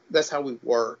that's how we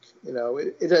work.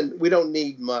 It doesn't. We don't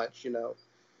need much.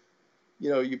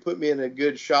 You put me in a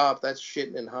good shop. That's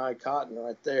shitting in high cotton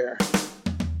right there.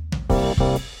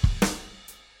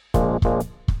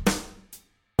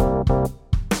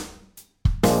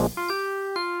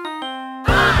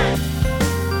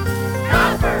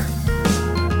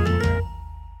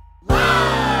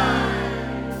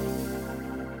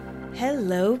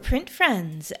 Hello, print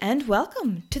friends, and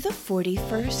welcome to the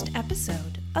 41st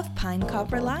episode of Pine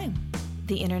Copper Lime,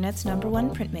 the internet's #1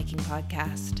 printmaking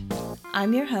podcast.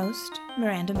 I'm your host,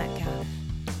 Miranda Metcalf.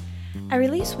 I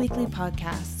release weekly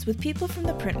podcasts with people from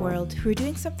the print world who are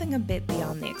doing something a bit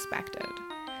beyond the expected.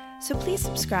 So please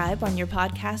subscribe on your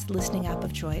podcast listening app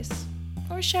of choice,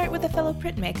 or share it with a fellow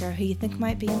printmaker who you think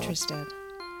might be interested.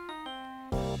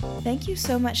 Thank you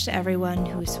so much to everyone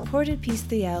who has supported Piece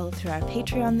the L through our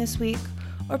Patreon this week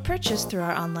or purchased through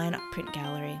our online print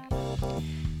gallery.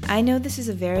 I know this is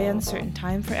a very uncertain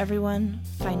time for everyone,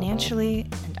 financially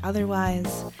and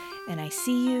otherwise, and I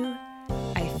see you,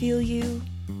 I feel you,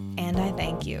 and I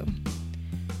thank you.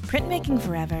 Printmaking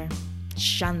forever,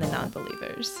 shun the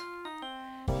non-believers.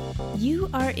 You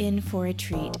are in for a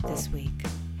treat this week.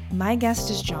 My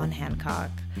guest is John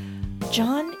Hancock.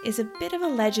 John is a bit of a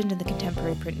legend in the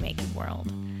contemporary printmaking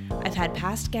world. I've had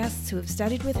past guests who have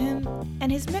studied with him, and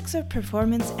his mix of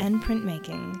performance and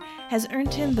printmaking has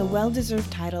earned him the well-deserved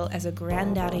title as a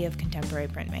granddaddy of contemporary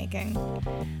printmaking.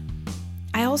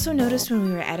 I also noticed when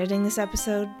we were editing this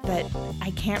episode that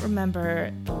I can't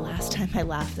remember the last time I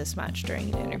laughed this much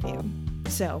during an interview.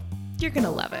 So, you're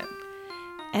gonna love it.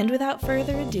 And without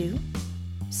further ado,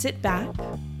 sit back,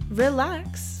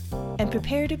 relax, and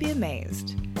prepare to be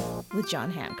amazed with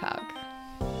John Hancock.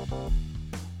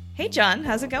 Hey John,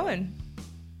 how's it going?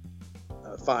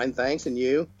 Fine, thanks. And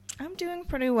you? I'm doing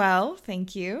pretty well,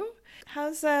 thank you.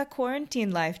 How's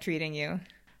quarantine life treating you?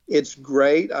 It's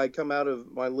great. I come out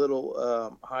of my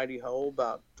little hidey hole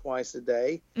about twice a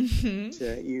day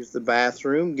to use the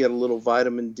bathroom, get a little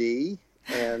vitamin D,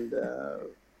 and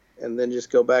then just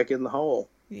go back in the hole.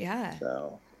 Yeah.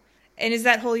 So. And is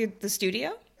that hole the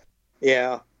studio?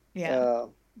 Yeah. Yeah.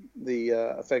 The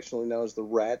affectionately known as the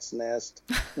rat's nest,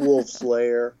 wolf's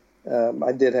lair.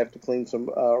 I did have to clean some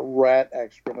rat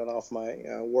excrement off my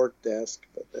work desk,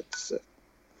 but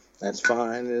that's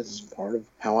fine. It's part of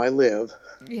how I live.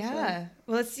 Yeah. So.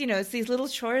 Well, it's these little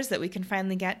chores that we can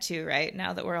finally get to, right,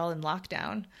 now that we're all in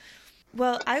lockdown.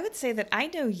 Well, I would say that I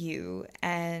know you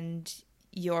and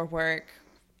your work,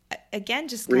 again,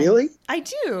 just... Really? I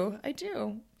do.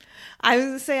 I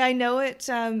would say I know it,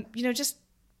 just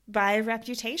by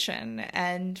reputation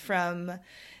and from,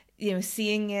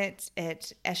 seeing it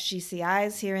at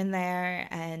SGCIs here and there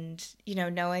and,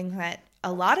 knowing that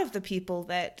a lot of the people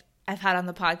that I've had on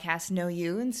the podcast know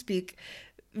you and speak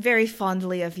very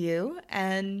fondly of you.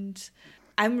 And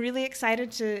I'm really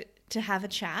excited to have a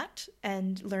chat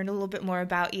and learn a little bit more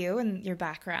about you and your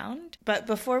background. But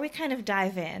before we kind of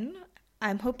dive in,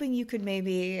 I'm hoping you could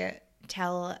maybe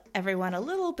tell everyone a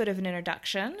little bit of an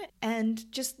introduction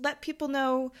and just let people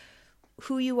know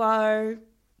who you are,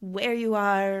 where you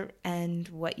are, and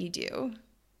what you do.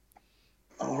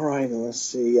 All right, let's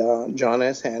see. John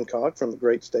S. Hancock from the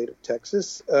great state of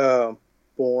Texas.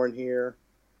 Born here,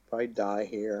 probably die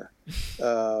here.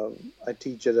 I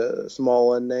teach at a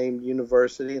small unnamed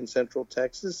university in Central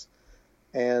Texas,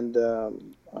 and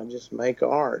I just make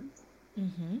art.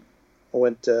 Mm-hmm. I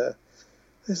went to...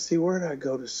 Let's see, where did I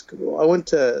go to school? I went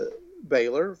to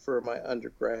Baylor for my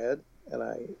undergrad, and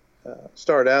I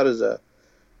started out as a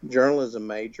journalism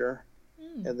major,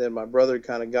 and then my brother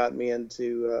kind of got me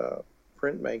into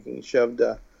printmaking. He shoved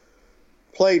a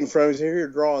plate in front of me and said, "Here, you're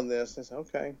drawing this." I said,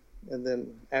 "Okay." And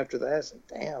then after that, I said,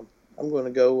 "Damn, I'm going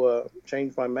to go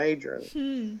change my major."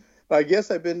 And I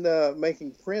guess I've been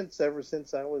making prints ever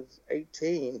since I was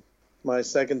 18, my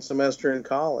second semester in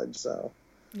college, so...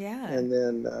 Yeah. And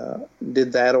then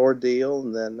did that ordeal,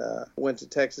 and then went to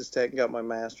Texas Tech and got my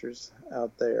master's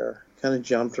out there. Kind of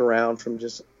jumped around from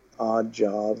just odd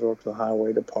jobs, worked for the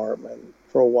highway department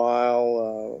for a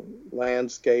while,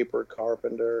 landscaper,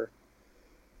 carpenter,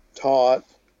 taught,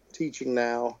 teaching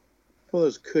now. One of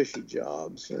those cushy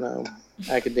jobs,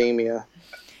 academia.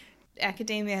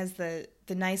 Academia has the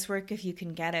nice work if you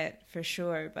can get it, for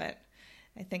sure, but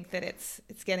I think that it's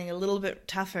getting a little bit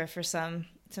tougher for some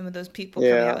of those people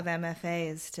coming out with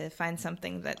MFAs to find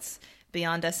something that's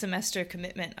beyond a semester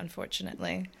commitment,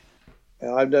 unfortunately.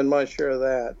 Yeah, I've done my share of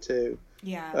that, too.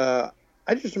 Yeah.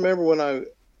 I just remember when I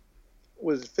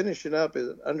was finishing up as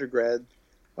an undergrad,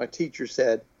 my teacher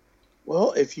said,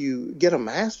 "Well, if you get a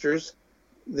master's,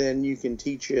 then you can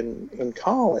teach in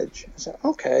college." I said,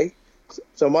 "Okay."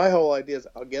 So my whole idea is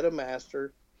I'll get a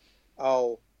master,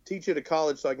 I'll teach at a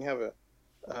college so I can have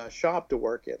a shop to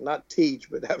work in. Not teach,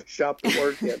 but have a shop to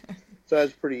work in. So I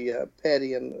was pretty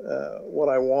petty in what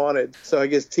I wanted. So I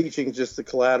guess teaching is just the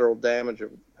collateral damage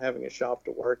of having a shop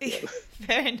to work in.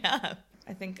 Fair enough.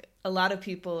 I think a lot of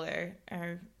people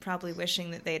are probably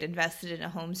wishing that they'd invested in a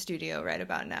home studio right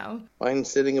about now. Mine's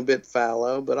sitting a bit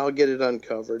fallow, but I'll get it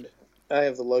uncovered. I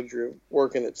have the luxury of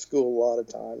working at school a lot of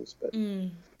times. But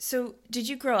So did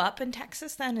you grow up in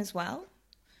Texas then as well?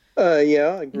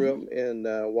 Yeah, I grew up in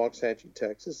Waxahachie,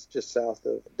 Texas, just south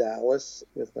of Dallas,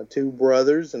 with my two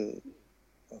brothers and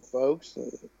my folks,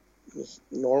 and just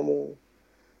normal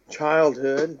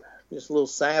childhood, just little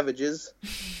savages,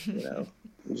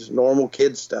 just normal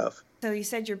kid stuff. So you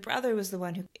said your brother was the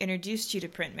one who introduced you to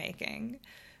printmaking,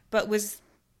 but was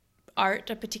art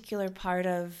a particular part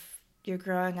of your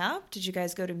growing up? Did you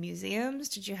guys go to museums?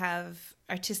 Did you have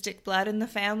artistic blood in the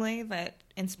family that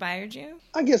inspired you?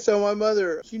 I guess so. My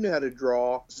mother, she knew how to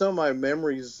draw. Some of my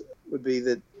memories would be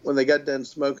that when they got done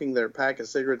smoking their pack of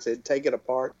cigarettes, they'd take it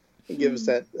apart and give us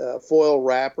that foil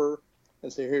wrapper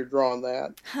and say, here, draw on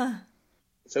that. Huh.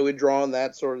 So we'd draw on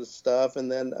that sort of stuff.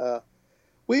 And then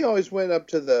we always went up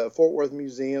to the Fort Worth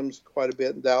museums quite a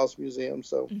bit, and Dallas Museum.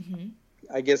 So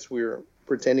I guess we were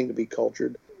pretending to be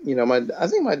cultured. I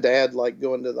think my dad liked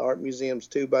going to the art museums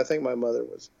too, but I think my mother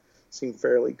seemed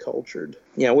fairly cultured.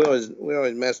 Yeah, we always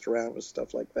messed around with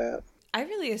stuff like that. I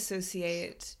really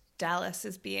associate Dallas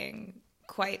as being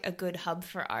quite a good hub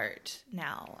for art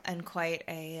now, and quite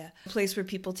a place where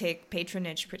people take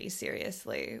patronage pretty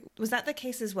seriously. Was that the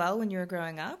case as well when you were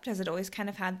growing up? Has it always kind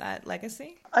of had that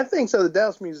legacy? I think so. The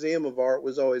Dallas Museum of Art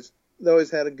they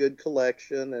always had a good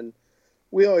collection, and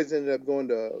we always ended up going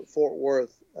to Fort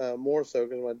Worth more so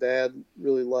because my dad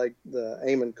really liked the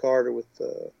Amon Carter with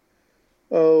the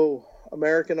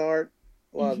American art.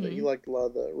 He liked a lot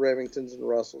of the Remingtons and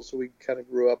Russells, so we kind of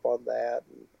grew up on that.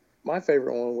 And my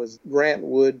favorite one was Grant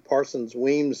Wood Parsons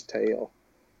Weems' Tale.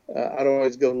 I'd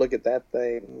always go look at that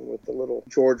thing with the little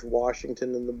George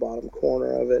Washington in the bottom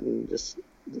corner of it, and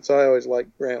so I always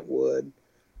liked Grant Wood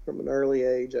from an early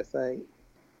age, I think.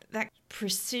 That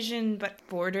precision, but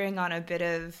bordering on a bit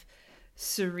of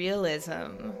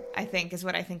surrealism, I think, is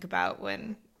what I think about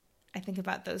when I think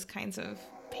about those kinds of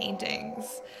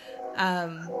paintings.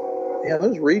 Yeah,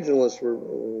 those regionalists were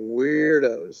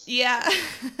weirdos. Yeah.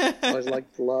 I always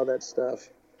liked a lot of that stuff.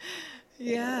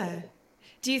 Yeah.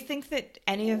 Do you think that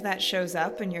any of that shows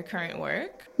up in your current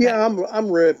work? Yeah, I'm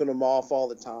ripping them off all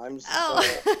the time.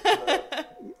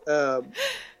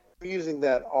 Using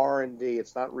that R&D,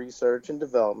 it's not research and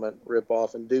development, rip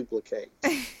off and duplicate.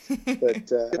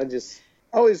 But I just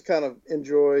always kind of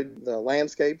enjoyed the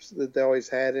landscapes that they always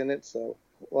had in it. So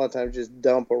a lot of times just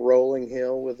dump a rolling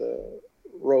hill with a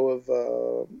row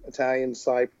of Italian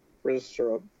cypress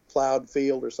or a plowed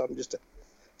field or something just to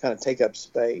kind of take up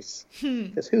space.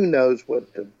 Because who knows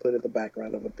what to put in the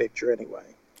background of a picture anyway.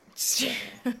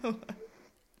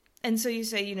 And so you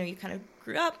say, you kind of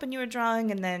grew up and you were drawing,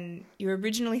 and then you were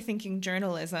originally thinking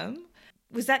journalism.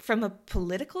 Was that from a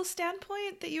political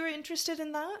standpoint that you were interested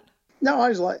in that? No, I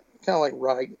was kind of like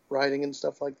writing and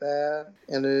stuff like that.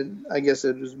 And I guess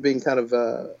it was being kind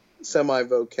of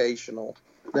semi-vocational.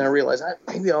 Then I realized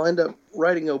maybe I'll end up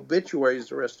writing obituaries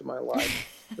the rest of my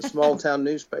life. A small town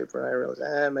newspaper. And I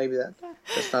realized, maybe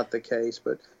that's not the case.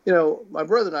 But, my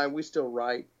brother and I, we still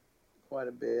write quite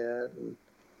a bit. And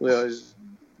we always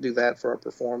do that for our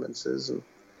performances. And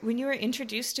when you were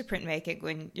introduced to printmaking,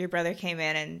 when your brother came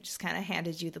in and just kind of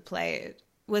handed you the plate,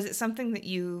 was it something that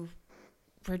you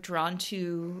were drawn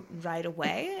to right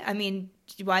away? I mean,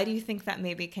 why do you think that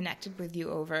maybe connected with you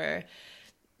over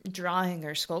drawing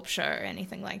or sculpture or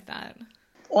anything like that?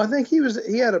 Well, I think he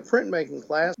had a printmaking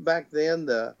class. Back then,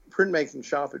 the printmaking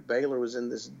shop at Baylor was in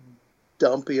this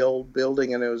dumpy old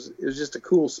building, and it was just a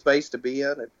cool space to be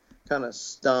in. It kind of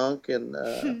stunk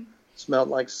and smelled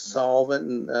like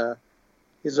solvent, and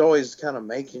he's always kind of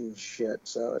making shit.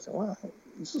 So I thought, wow,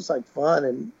 this is like fun.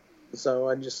 And so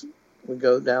I just would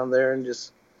go down there and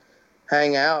just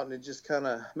hang out, and it just kind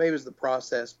of, maybe it was the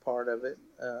process part of it,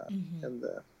 and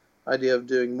the idea of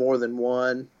doing more than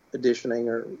one, editioning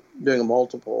or doing a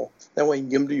multiple. That way you can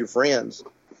give them to your friends.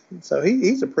 So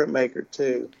he's a printmaker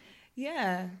too.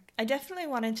 Yeah, I definitely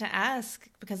wanted to ask,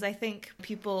 because I think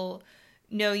people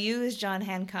know you as John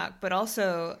Hancock, but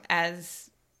also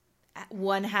as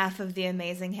one half of the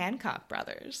amazing Hancock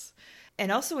brothers.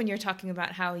 And also when you're talking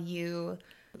about how you're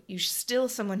still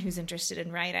someone who's interested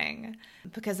in writing,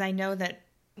 because I know that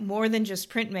more than just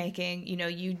printmaking,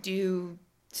 you do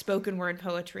spoken word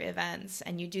poetry events,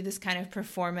 and you do this kind of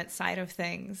performance side of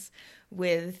things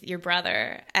with your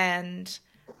brother. And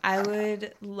I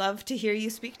would love to hear you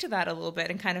speak to that a little bit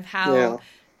and kind of how Yeah.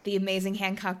 the Amazing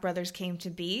Hancock Brothers came to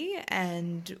be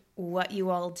and what you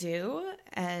all do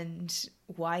and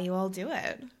why you all do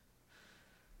it.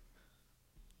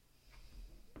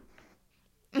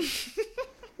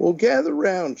 Well, gather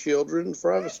round, children,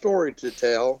 for I have a story to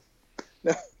tell.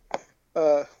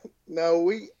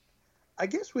 No, I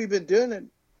guess we've been doing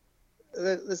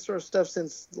this sort of stuff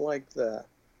since like the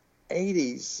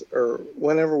 80s or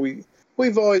whenever we've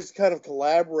always kind of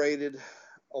collaborated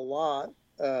a lot.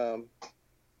 And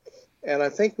I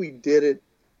think we did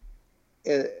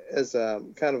it as a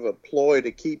kind of a ploy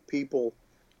to keep people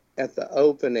at our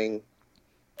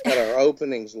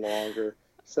openings longer.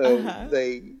 So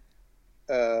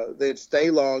they'd stay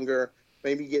longer,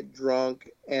 maybe get drunk,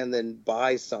 and then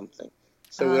buy something.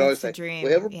 So we'd always say, dream.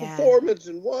 we have a performance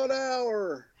in 1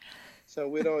 hour. So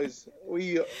we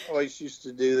always used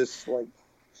to do this like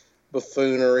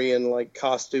buffoonery and like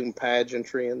costume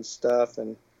pageantry and stuff,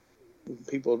 and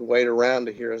people would wait around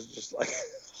to hear us just like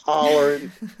holler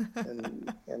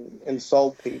and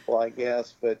insult people, I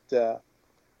guess. But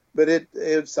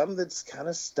it's something that's kind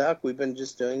of stuck. We've been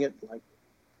just doing it like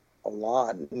a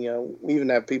lot. And, we even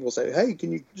have people say, "Hey,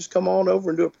 can you just come on over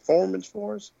and do a performance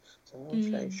for us?" So,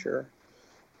 okay, sure.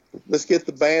 Let's get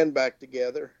the band back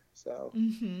together. So,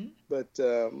 but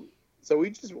so we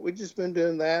just been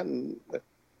doing that, and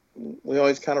we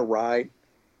always kind of write,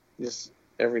 just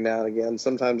every now and again.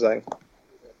 Sometimes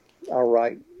I'll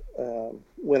write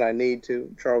when I need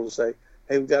to. Charles will say,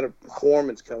 "Hey, we've got a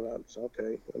performance coming up." So,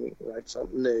 okay, let me write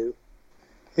something new.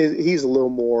 He's a little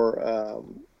more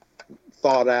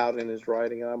thought out in his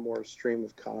writing. I'm more stream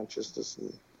of consciousness.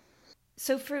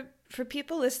 So for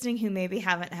people listening who maybe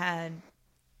haven't had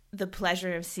the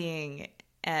pleasure of seeing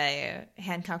a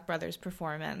Hancock Brothers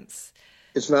performance,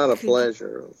 it's not a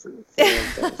pleasure for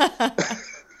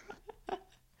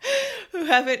who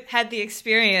haven't had the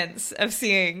experience of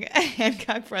seeing a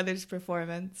Hancock Brothers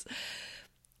performance,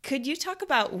 could you talk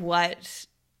about what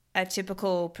a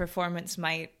typical performance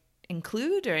might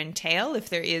include or entail, if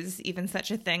there is even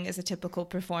such a thing as a typical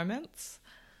performance?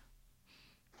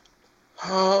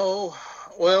 Oh,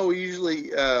 well, we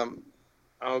usually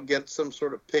I'll get some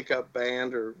sort of pickup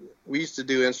band, or we used to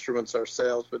do instruments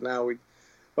ourselves, but now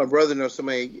my brother knows so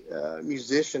many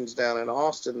musicians down in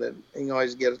Austin that he can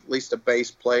always get at least a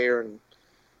bass player, and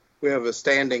we have a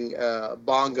standing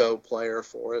bongo player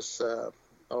for us,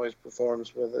 always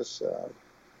performs with us,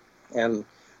 and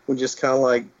we just kind of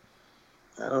like,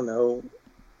 I don't know,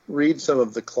 read some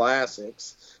of the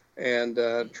classics and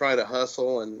try to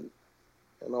hustle and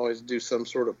always do some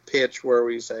sort of pitch where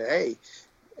we say, "Hey,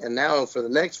 and now for the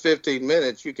next 15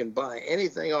 minutes, you can buy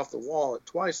anything off the wall at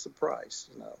twice the price."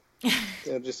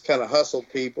 Just kind of hustle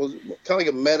people, kind of like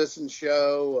a medicine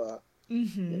show,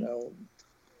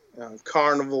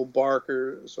 carnival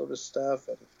barker sort of stuff.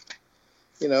 And,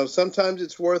 sometimes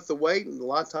it's worth the wait, and a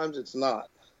lot of times it's not.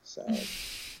 So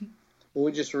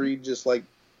we just read just like,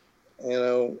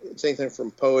 it's anything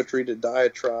from poetry to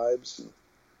diatribes.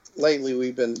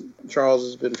 Lately, Charles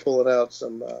has been pulling out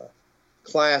some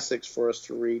classics for us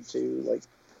to read to, like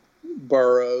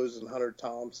Burroughs and Hunter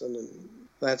Thompson and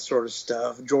that sort of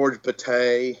stuff, George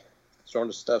Bataille sort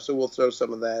of stuff. So we'll throw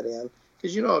some of that in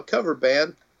because, a cover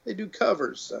band, they do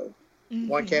covers. So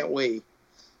why can't we?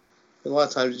 And a lot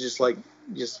of times it's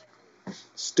just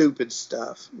stupid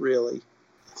stuff, really.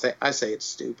 I say it's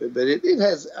stupid, but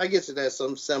I guess it has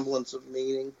some semblance of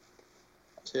meaning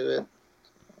to it.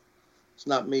 It's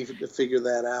not me to figure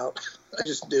that out. I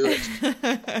just do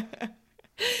it.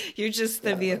 You're just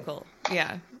the vehicle.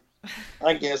 Yeah.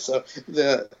 I guess so.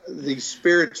 The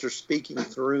spirits are speaking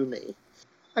through me.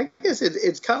 I guess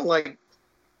it's kind of like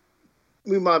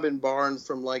we might have been borrowed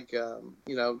from I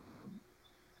don't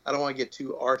want to get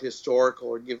too art historical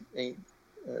or give any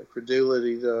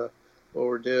credulity to what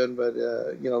we're doing, but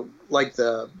like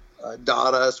the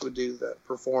Dadaist would do the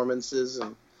performances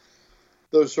and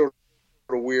those sort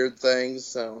of weird things.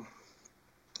 So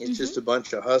it's just a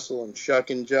bunch of hustle and shuck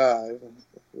and jive.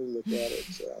 We look at it.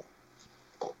 So.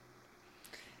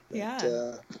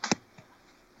 Yeah.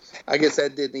 I guess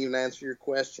that didn't even answer your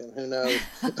question. Who knows?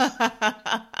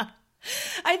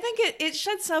 I think it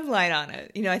sheds some light on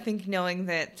it. I think knowing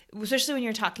that, especially when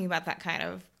you're talking about that kind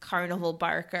of carnival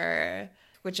barker,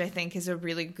 which I think is a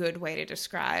really good way to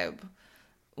describe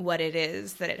what it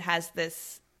is, that it has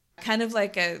this kind of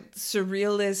like a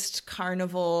surrealist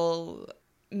carnival,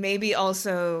 maybe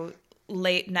also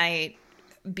late night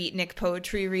beatnik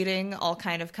poetry reading, all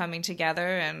kind of coming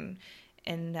together and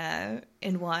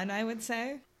in one, I would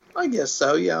say. I guess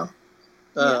so, yeah.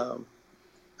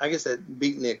 I guess that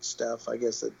beatnik stuff, I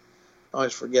guess that I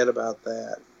always forget about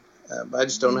that. But I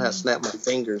just don't know how to snap my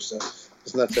fingers, so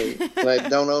it's not so. And I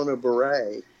don't own a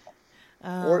beret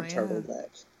or a turtleneck.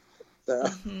 So,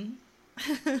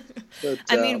 but,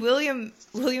 I mean, William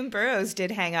Burroughs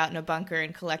did hang out in a bunker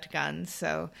and collect guns,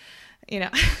 so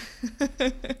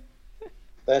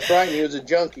That's right. He was a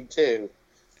junkie too.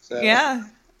 So. Yeah.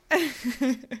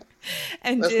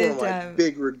 And that's one of my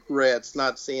big regrets,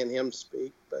 not seeing him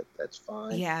speak, but that's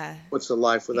fine. Yeah. What's a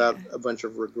life without a bunch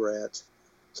of regrets?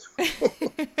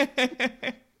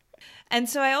 And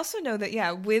so I also know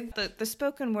that, with the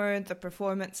spoken word, the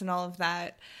performance and all of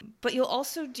that, but you'll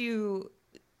also do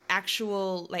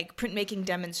actual like printmaking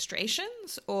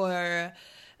demonstrations or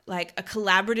like a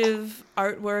collaborative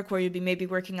artwork where you'd be maybe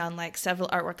working on like several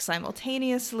artworks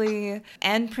simultaneously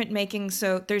and printmaking.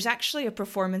 So there's actually a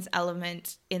performance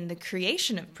element in the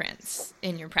creation of prints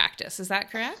in your practice. Is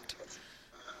that correct?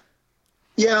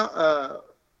 Yeah.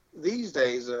 These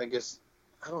days, I guess,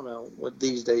 I don't know what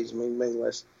these days mean, maybe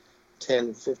less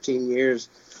 10, 15 years.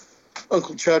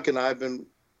 Uncle Chuck and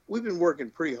we've been working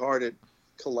pretty hard at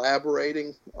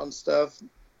collaborating on stuff.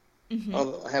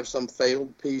 I'll have some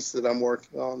failed piece that I'm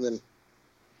working on, then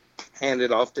hand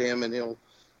it off to him, and he'll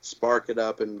spark it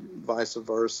up, and vice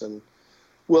versa. And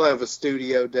we'll have a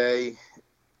studio day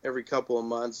every couple of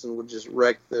months, and we'll just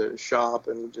wreck the shop,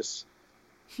 and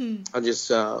I'll just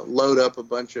load up a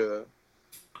bunch of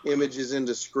images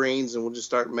into screens, and we'll just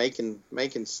start making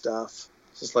stuff,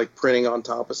 just like printing on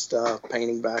top of stuff,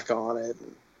 painting back on it.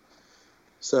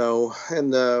 So,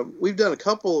 and we've done a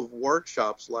couple of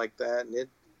workshops like that, and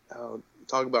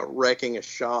talk about wrecking a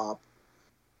shop.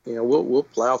 We'll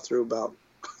plow through about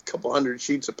a couple hundred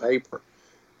sheets of paper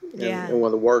in one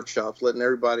of the workshops, letting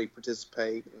everybody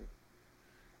participate.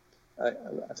 I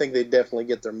think they definitely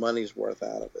get their money's worth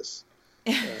out of us,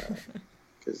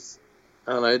 because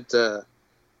I don't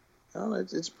know,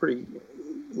 it's pretty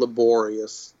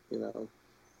laborious.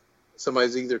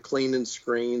 Somebody's either cleaning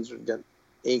screens or got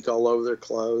ink all over their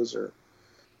clothes,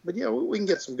 but we can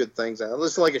get some good things out.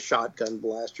 It's like a shotgun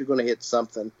blast. You're going to hit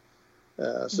something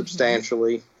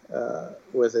substantially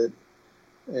with it.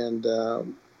 And,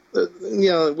 we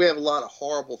have a lot of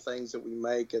horrible things that we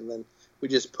make, and then we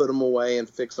just put them away and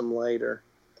fix them later.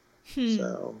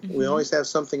 So we always have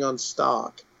something on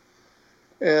stock.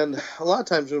 And a lot of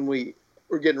times when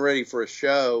we're getting ready for a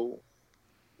show,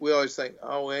 we always think,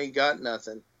 oh, we ain't got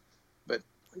nothing. But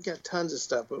we got tons of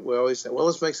stuff. But we always say, well,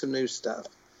 let's make some new stuff.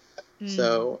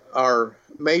 So our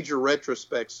major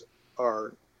retrospects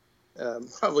are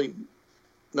probably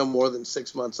no more than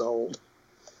 6 months old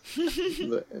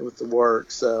with the work.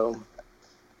 So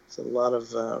it's a lot of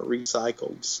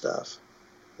recycled stuff.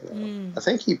 I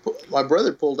think my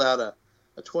brother pulled out a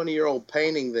 20-year-old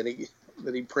painting that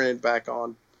he printed back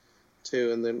on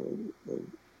too, and then we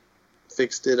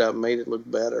fixed it up, made it look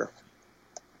better.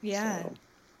 Yeah. So,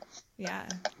 yeah.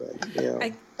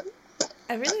 But,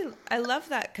 I love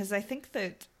that, because I think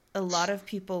that a lot of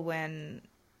people, when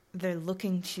they're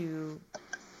looking to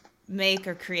make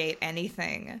or create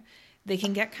anything, they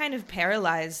can get kind of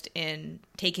paralyzed in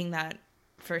taking that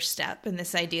first step, and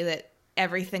this idea that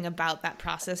everything about that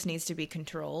process needs to be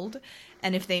controlled.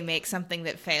 And if they make something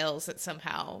that fails, that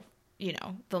somehow,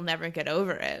 they'll never get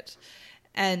over it.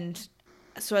 And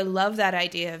so I love that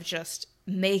idea of just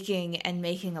making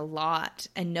a lot,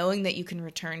 and knowing that you can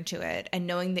return to it, and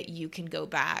knowing that you can go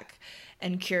back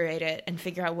and curate it and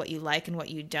figure out what you like and what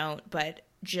you don't, but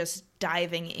just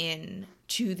diving in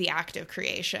to the act of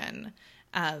creation,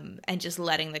 and just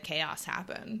letting the chaos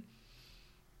happen.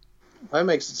 That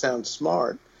makes it sound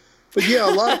smart. But a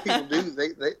lot of people do.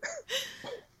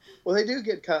 They do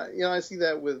get caught. I see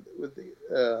that with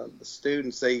the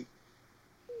students. They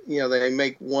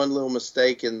make one little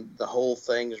mistake and the whole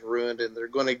thing is ruined, and they're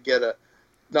going to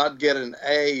not get an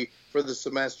A for the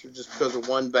semester just because of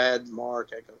one bad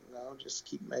mark. I go, no, just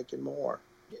keep making more.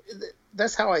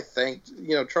 That's how I think.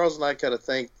 Charles and I kind of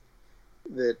think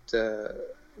that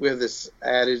we have this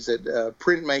adage that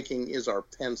printmaking is our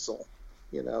pencil.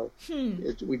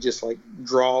 We just like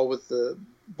draw with the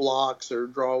blocks or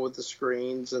draw with the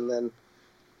screens, and then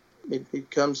it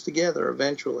comes together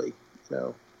eventually.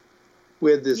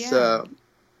 We had this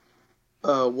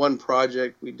one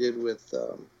project we did with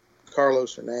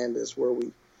Carlos Hernandez, where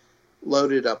we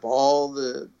loaded up all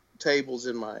the tables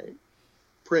in my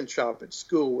print shop at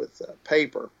school with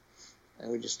paper,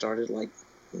 and we just started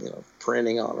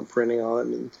printing on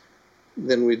them, and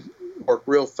then we'd work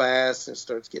real fast, and it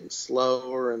starts getting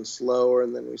slower and slower,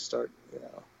 and then we start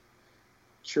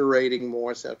curating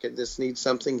more. So, okay, this needs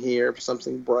something here,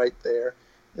 something bright there,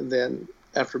 and then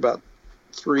after about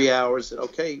 3 hours,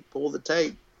 okay, pull the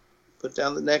tape, put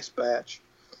down the next batch.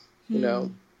 You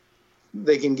know,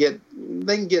 they can get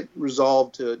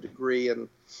resolved to a degree in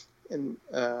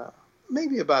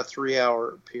maybe about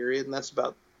 3-hour period, and that's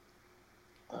about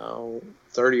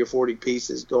 30 or 40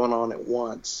 pieces going on at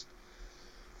once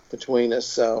between us.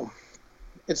 So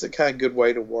it's a kind of good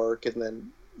way to work. And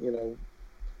then, you know,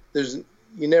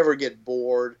 you never get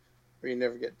bored or you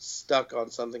never get stuck on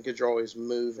something because you're always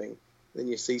moving. Then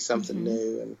you see something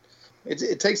new, and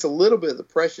it takes a little bit of the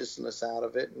preciousness out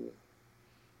of it. And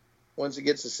once it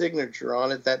gets a signature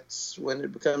on it, that's when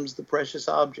it becomes the precious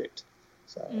object.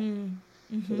 So and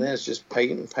then it's just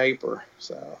paint and paper.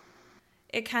 So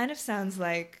it kind of sounds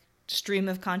like stream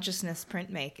of consciousness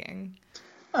printmaking.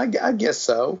 I guess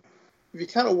so. If you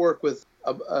kind of work with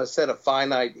a set of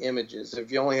finite images,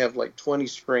 if you only have like 20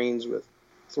 screens with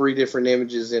 3 different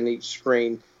images in each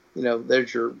screen, you know,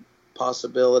 there's your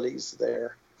possibilities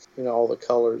there, you know, all the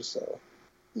colors. So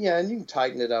yeah, and you can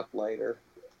tighten it up later.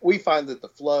 We find that the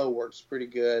flow works pretty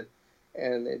good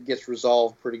and it gets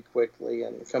resolved pretty quickly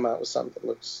and come out with something that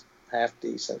looks half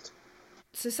decent.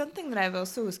 So something that I've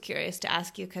also was curious to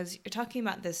ask you, because you're talking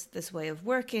about this way of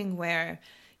working where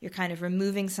you're kind of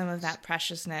removing some of that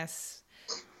preciousness.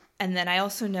 And then I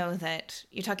also know that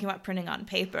you're talking about printing on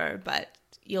paper, but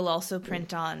you'll also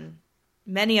print on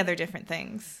many other different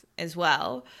things as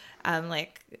well,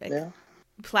 like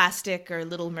plastic or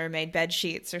Little Mermaid bed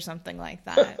sheets or something like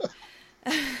that.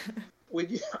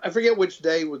 I forget which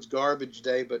day was garbage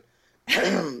day, but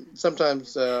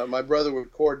sometimes my brother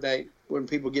would coordinate when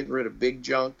people getting rid of big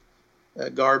junk,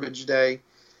 garbage day.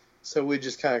 So we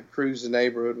just kind of cruise the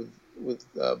neighborhood with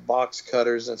box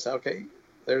cutters and say, okay,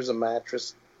 there's a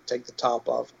mattress, take the top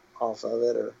off of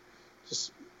it, or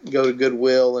just go to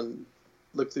Goodwill and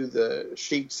look through the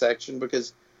sheet section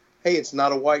because, hey, it's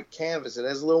not a white canvas. It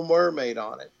has a Little Mermaid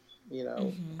on it, you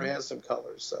know, or it has some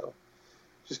colors. So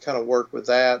just kind of work with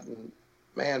that. And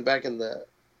man, back in the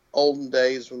olden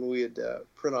days when we had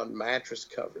print on mattress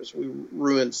covers, we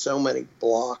ruined so many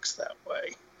blocks that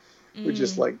way. We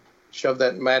just like shove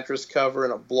that mattress cover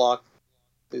in a block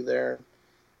through there.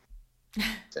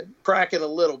 Said, crack it a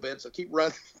little bit, so keep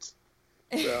running.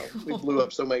 So we blew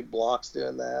up so many blocks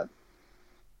doing that.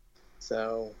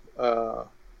 So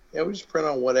yeah, we just print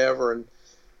on whatever. And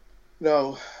you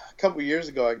know, a couple of years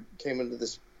ago, I came into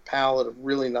this palette of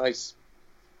really nice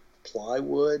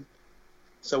plywood.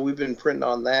 So we've been printing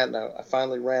on that, and I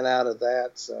finally ran out of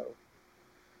that. So,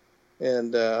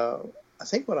 and I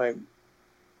think when I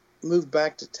moved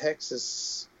back to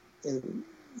Texas in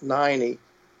 '90,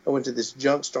 I went to this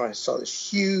junk store and I saw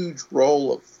this huge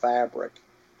roll of fabric.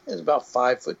 It was about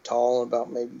 5 foot tall and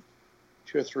about maybe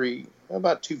 2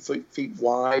 feet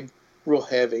wide, real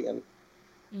heavy. And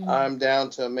I'm down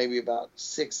to maybe about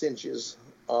 6 inches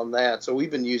on that. So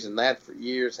we've been using that for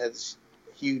years. Had this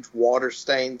huge water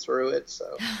stain through it.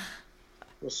 So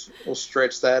we'll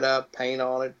stretch that up, paint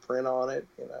on it, print on it,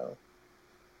 you know.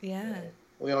 Yeah.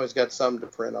 We always got something to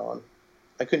print on.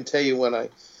 I couldn't tell you when the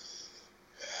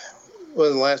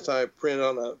last time I printed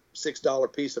on a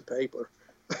 $6 piece of paper.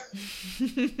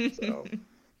 So.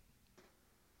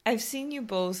 I've seen you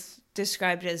both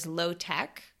described as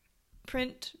low-tech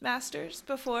print masters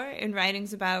before in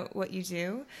writings about what you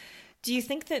do. Do you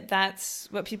think that that's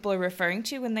what people are referring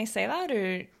to when they say that,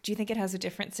 or do you think it has a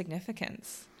different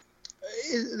significance?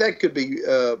 That could be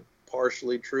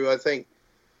partially true. I think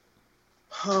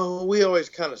we always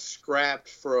kind of scrapped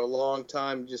for a long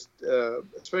time, just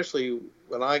especially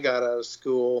when I got out of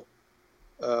school.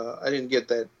 I didn't get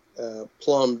that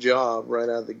plum job right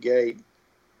out of the gate.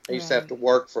 I used to have to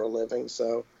work for a living,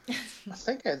 so I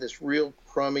think I had this real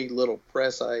crummy little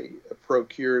press I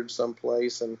procured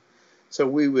someplace, and so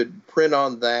we would print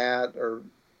on that, or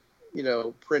you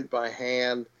know, print by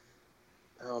hand.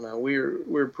 I don't know. We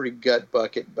were pretty gut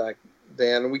bucket back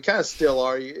then, and we kind of still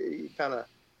are. You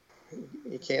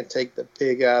can't take the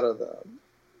pig out of the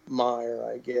mire,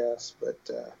 I guess, but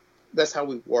that's how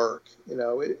we work. You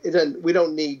know, we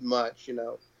don't need much. You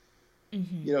know.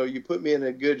 You know, you put me in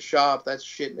a good shop, that's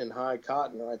shitting in high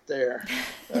cotton right there.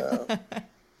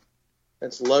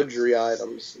 That's luxury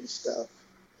items and stuff.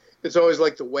 It's always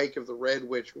like the wake of the Red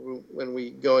Witch. When we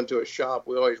go into a shop,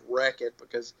 we always wreck it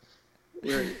because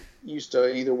we're used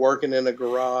to either working in a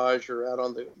garage or out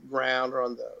on the ground or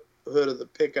on the hood of the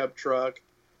pickup truck,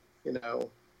 you know.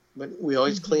 But we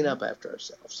always clean up after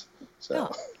ourselves.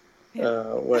 So,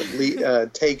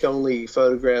 take only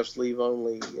photographs, leave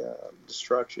only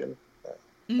destruction.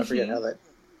 I forget how that.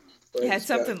 Yeah, it's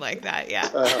something like that. Yeah.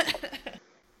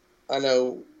 I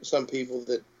know some people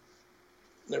that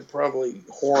they're probably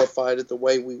horrified at the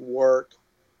way we work,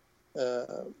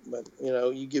 but you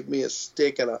know, you give me a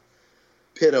stick and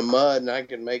pit of mud and I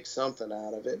can make something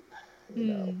out of it. You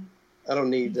know, I don't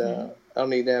need to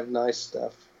have nice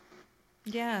stuff.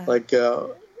 Yeah. Like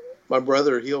my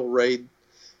brother,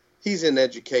 he's in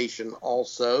education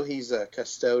also. He's a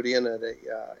custodian at a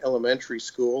elementary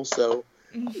school, so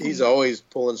he's always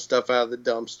pulling stuff out of the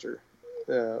dumpster.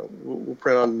 We'll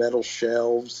print on metal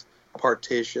shelves,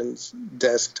 partitions,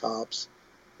 desktops,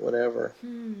 whatever.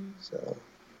 So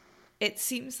it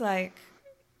seems like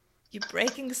you're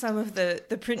breaking some of the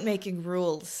printmaking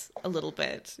rules a little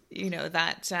bit. You know,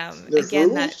 that again,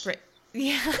 rules?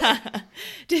 Yeah.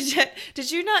 Did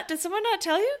someone not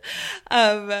tell you?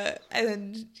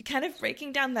 And kind of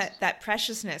breaking down that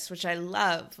preciousness, which I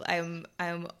love.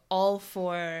 I'm all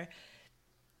for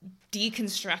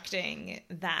deconstructing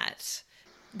that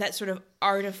sort of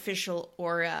artificial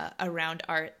aura around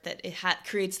art that it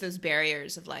creates those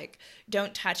barriers of like,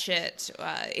 don't touch it.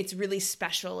 It's really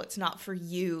special. It's not for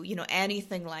you. You know,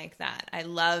 anything like that. I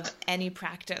love any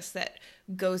practice that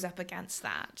goes up against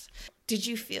that. Did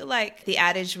you feel like the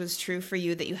adage was true for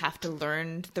you that you have to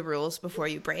learn the rules before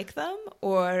you break them?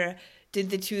 Or did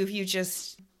the two of you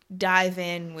just dive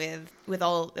in with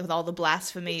all the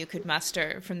blasphemy you could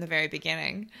muster from the very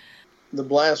beginning? The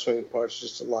blasphemy part's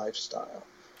just a lifestyle.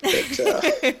 But,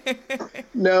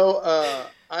 no,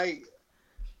 I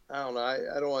don't know.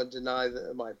 I don't want to deny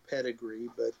my pedigree,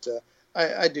 but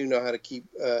I do know how to keep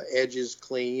edges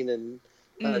clean and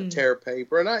tear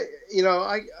paper. And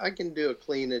I can do a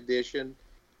clean edition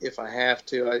if I have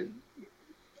to. I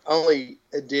only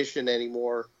edition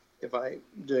anymore if I'm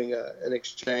doing an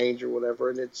exchange or whatever.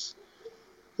 And it's,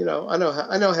 I know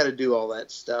how to do all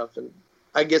that stuff. And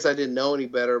I guess I didn't know any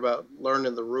better about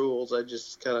learning the rules. I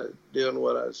just kind of doing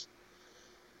what I was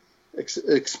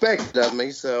expected of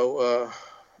me. So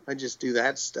I just do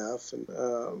that stuff.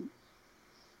 And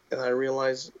I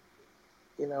realized,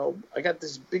 I got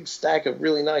this big stack of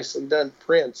really nicely done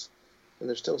prints, and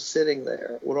they're still sitting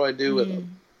there. What do I do with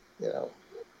them?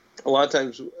 A lot of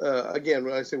times, again,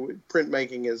 when I say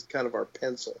printmaking is kind of our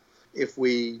pencil. If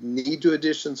we need to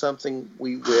edition something,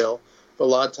 we will. But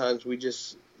a lot of times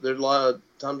there's a lot of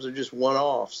times they're just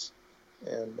one-offs,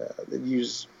 and they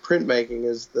use printmaking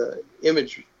as the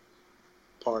image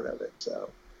part of it. So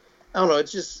I don't know.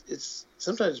 It's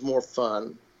sometimes more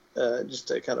fun just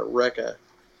to kind of wreck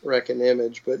an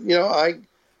image. But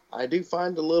I do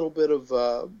find a little bit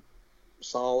of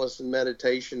solace and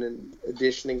meditation and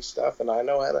editioning stuff, and I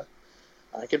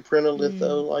can print a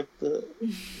litho like the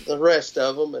rest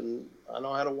of them, and I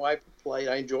know how to wipe a plate.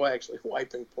 I enjoy actually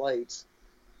wiping plates,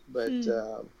 but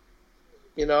I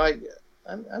know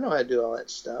how to do all that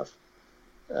stuff.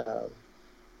 So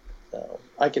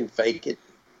I can fake it,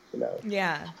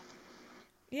 Yeah.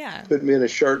 Put me in a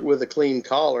shirt with a clean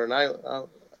collar, and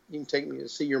you can take me to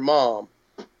see your mom,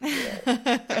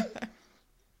 and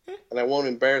I won't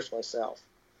embarrass myself.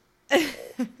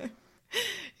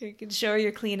 You can show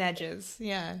your clean edges.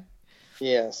 Yeah.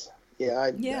 Yes. Yeah.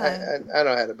 I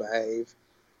know how to behave.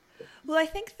 Well, I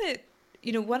think that,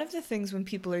 one of the things when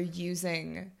people are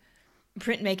using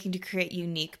printmaking to create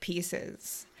unique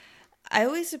pieces, I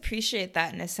always appreciate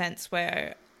that in a sense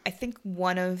where I think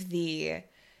one of the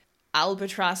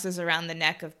albatrosses around the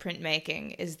neck of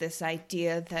printmaking is this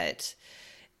idea that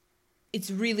it's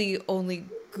really only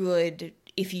good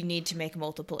if you need to make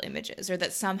multiple images, or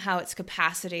that somehow its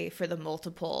capacity for the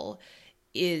multiple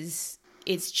is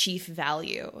its chief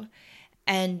value.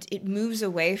 And it moves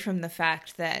away from the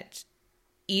fact that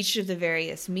each of the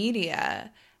various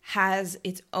media has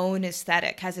its own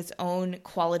aesthetic, has its own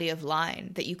quality of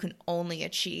line that you can only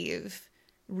achieve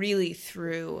really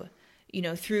through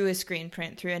a screen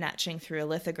print, through an etching, through a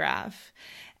lithograph.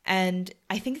 And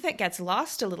I think that gets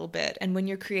lost a little bit. And when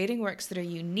you're creating works that are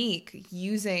unique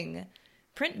using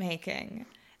printmaking,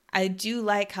 I do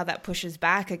like how that pushes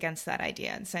back against that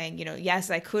idea and saying, yes,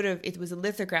 it was a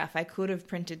lithograph, I could have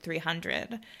printed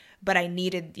 300, but I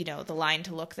needed, the line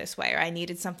to look this way, or I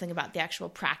needed something about the actual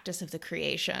practice of the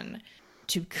creation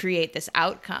to create this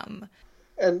outcome.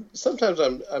 And sometimes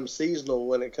I'm seasonal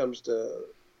when it comes to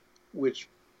which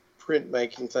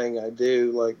printmaking thing I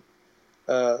do. Like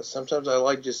sometimes I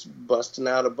like just busting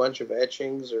out a bunch of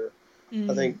etchings, or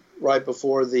I think right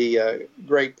before the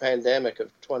great pandemic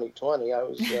of 2020, I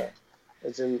was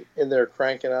in there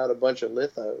cranking out a bunch of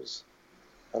lithos.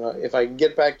 And if I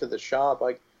get back to the shop,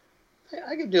 I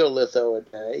could do a litho a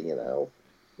day.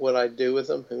 What I do with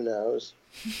them, who knows?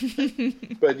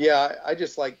 But yeah, I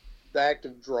just like the act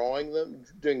of drawing them,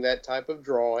 doing that type of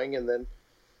drawing, and then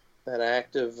that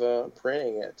act of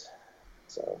printing it.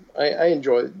 So I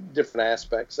enjoy different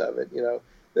aspects of it.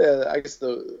 I guess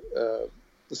the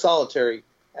solitary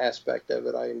aspect of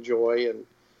it I enjoy, and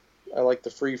I like the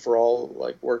free for all,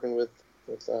 like working with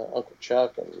Uncle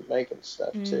Chuck and making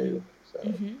stuff too.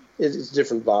 So it's a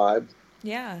different vibe.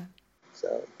 Yeah.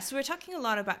 So we're talking a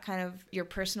lot about kind of your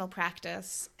personal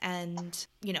practice and,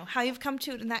 you know, how you've come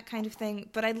to it and that kind of thing.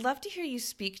 But I'd love to hear you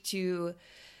speak to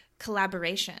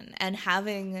collaboration and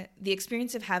having the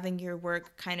experience of having your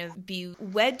work kind of be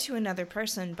wed to another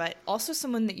person, but also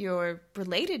someone that you're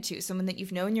related to, someone that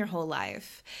you've known your whole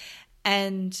life.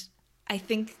 And I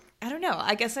think, I don't know,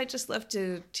 I guess I'd just love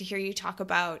to hear you talk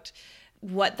about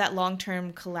what that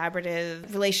long-term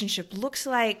collaborative relationship looks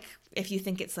like, if you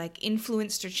think it's like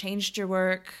influenced or changed your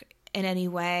work in any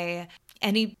way,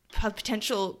 any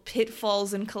potential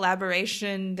pitfalls in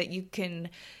collaboration that you can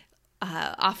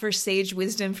offer sage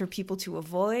wisdom for people to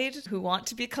avoid who want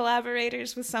to be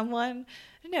collaborators with someone.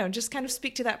 I don't know, just kind of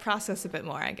speak to that process a bit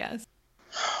more, I guess.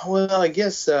 Well, I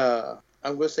guess I'm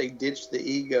going to say ditch the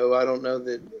ego. I don't know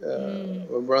that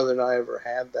my brother and I ever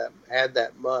had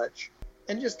that much.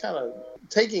 And just kind of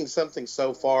taking something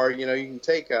so far, you know, you can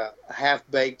take a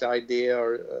half-baked idea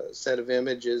or a set of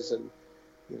images and,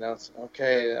 you know, it's,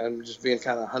 okay, I'm just being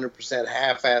kind of 100%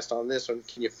 half-assed on this one.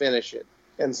 Can you finish it?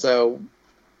 And so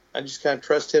I just kind of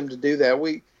trust him to do that.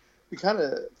 We kind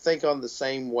of think on the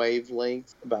same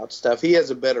wavelength about stuff. He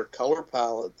has a better color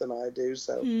palette than I do,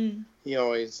 so he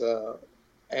always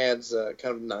adds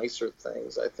kind of nicer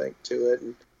things, I think, to it.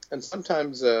 And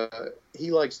sometimes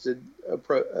he likes to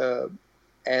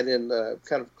add in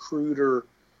kind of cruder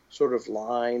sort of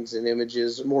lines and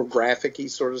images, more graphic-y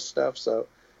sort of stuff. So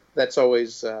that's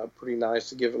always pretty nice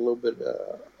to give a little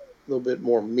bit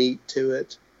more meat to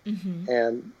it.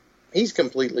 And he's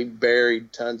completely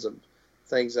buried tons of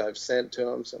things I've sent to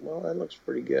him. So, well, that looks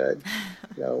pretty good,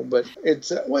 you know. But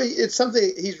it's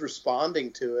something he's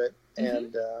responding to it,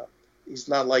 and he's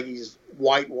not like he's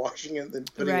whitewashing it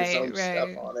and putting his own stuff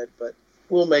on it. But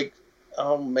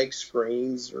I'll make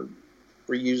screens or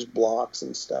reuse blocks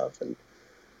and stuff and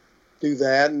do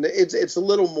that. And it's a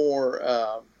little more.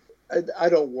 I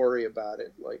don't worry about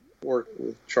it like working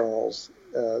with Charles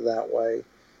that way.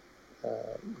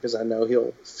 Because I know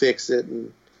he'll fix it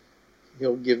and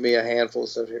he'll give me a handful of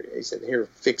stuff. He said, "Here,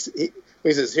 fix it."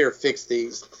 He says, "Here, fix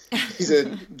these." He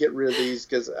said, "Get rid of these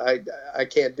because I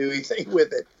can't do anything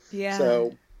with it." Yeah.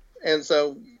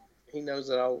 So he knows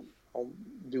that I'll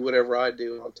do whatever I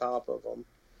do on top of them.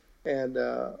 And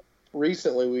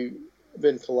recently we've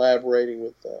been collaborating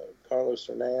with Carlos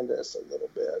Hernandez a little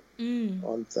bit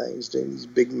on things, doing these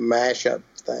big mashup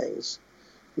things.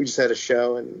 We just had a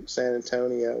show in San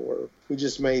Antonio where we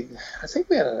just made, I think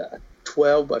we had a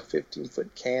 12 by 15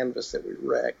 foot canvas that we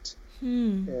wrecked.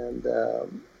 And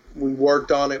we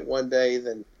worked on it one day,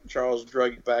 then Charles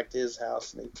drug it back to his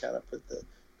house and he kind of put the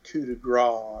coup de grace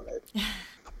on it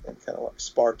and kind of like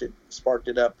sparked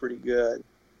it up pretty good.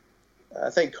 I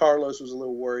think Carlos was a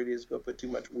little worried he was going to put too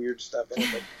much weird stuff in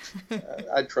it, but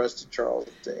I trusted Charles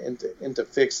into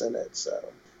fixing it. So,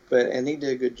 and he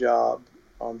did a good job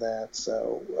on that.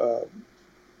 So,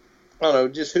 I don't know,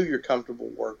 just who you're comfortable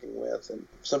working with. And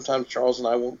sometimes Charles and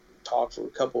I won't talk for a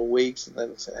couple of weeks and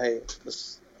then say, hey,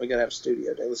 we got to have a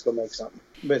studio day. Let's go make something.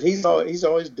 But he's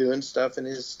always doing stuff in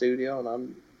his studio and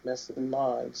I'm messing in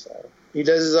mine. So he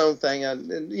does his own thing.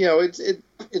 And you know,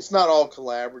 it's not all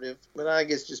collaborative, but I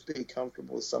guess just being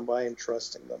comfortable with somebody and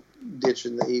trusting them,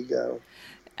 ditching the ego.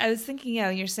 I was thinking,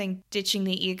 you're saying ditching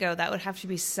the ego, that would have to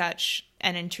be such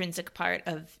an intrinsic part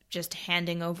of just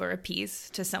handing over a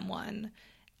piece to someone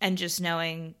and just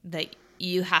knowing that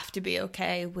you have to be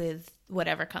okay with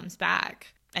whatever comes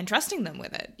back and trusting them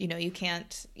with it. You know,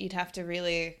 you'd have to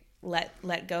really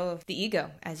let go of the ego,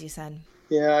 as you said.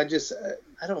 Yeah,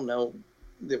 I don't know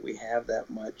that we have that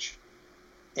much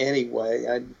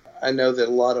anyway. I know that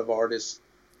a lot of artists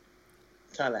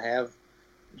kind of have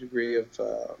a degree of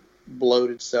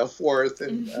bloated self-worth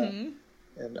and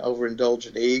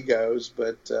overindulgent egos,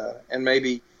 but and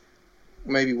maybe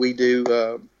we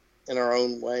do in our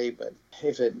own way. But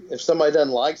if somebody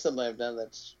doesn't like something I've done,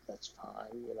 that's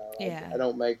fine. You know, yeah. I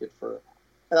don't make it for.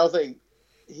 I don't think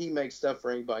he makes stuff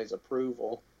for anybody's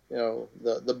approval. You know,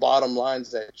 the bottom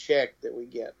line's that check that we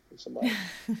get when somebody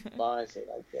buys it,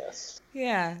 I guess.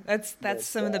 Yeah, that's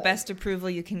some of the best approval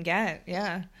you can get.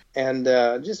 Yeah. And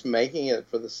just making it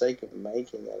for the sake of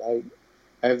making it.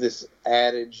 I have this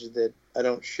adage that I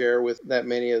don't share with that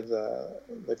many of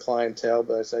the clientele,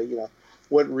 but I say, you know,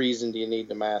 what reason do you need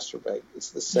to masturbate?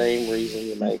 It's the same reason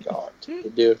you make art. You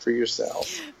do it for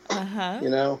yourself. You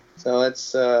know? So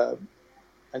that's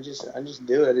I just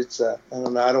do it. It's I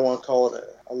don't know. I don't want to call it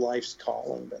a life's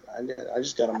calling, but I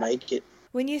just got to make it.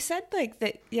 When you said like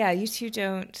that, yeah, you two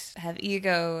don't have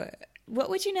ego. What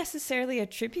would you necessarily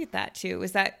attribute that to?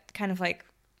 Was that kind of like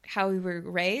how we were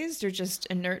raised or just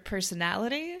inert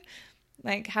personality?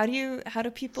 Like, how do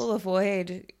people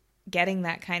avoid getting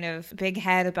that kind of big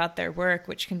head about their work,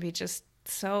 which can be just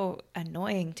so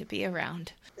annoying to be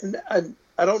around? And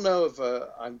I don't know if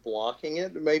I'm blocking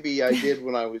it. Maybe I did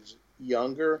when I was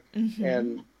younger,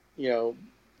 and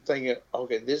thinking,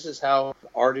 okay, this is how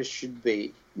artists should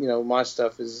be. My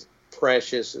stuff is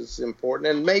precious, it's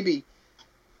important, and maybe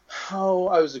how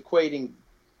I was equating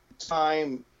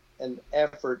time and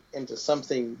effort into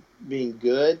something being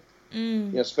good.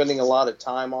 Spending a lot of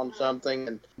time on something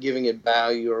and giving it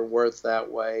value or worth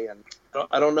that way. And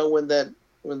I don't know when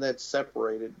that's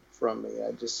separated from me.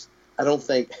 I don't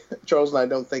think Charles and I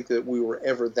don't think that we were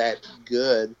ever that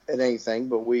good at anything,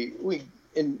 but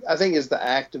and I think it's the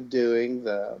act of doing,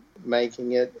 the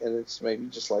making it, and it's maybe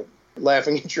just like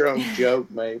laughing at your own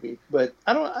joke, maybe. But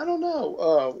I don't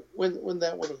know when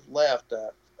that would have left.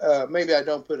 Maybe I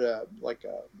don't put a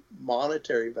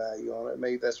monetary value on it.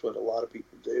 Maybe that's what a lot of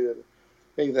people do, and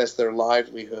maybe that's their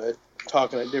livelihood.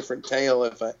 Talking a different tale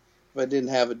if I didn't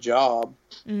have a job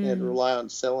and had to rely on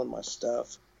selling my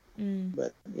stuff.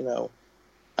 But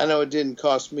I know it didn't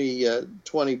cost me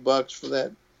 $20 for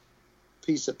that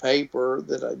piece of paper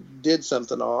that I did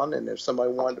something on, and if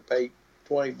somebody wanted to pay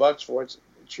 $20 for it,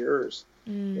 it's yours.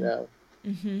 Get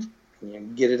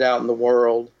it out in the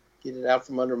world, get it out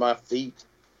from under my feet.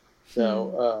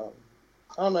 So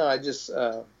I don't know. I just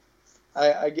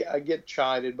I get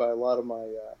chided by a lot of my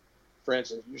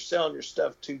friends. You're selling your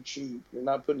stuff too cheap. You're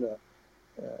not putting a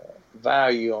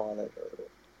value on it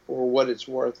or what it's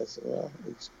worth. I said, well,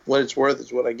 what it's worth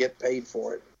is what I get paid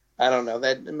for it. I don't know.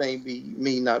 That may be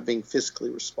me not being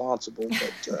fiscally responsible,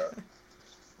 but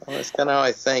that's kind of how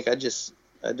I think. I do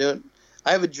it.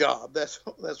 I have a job. That's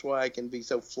why I can be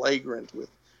so flagrant with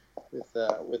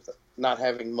not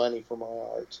having money for my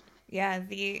art. Yeah,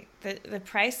 the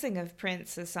pricing of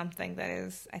prints is something that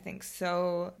is, I think,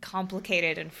 so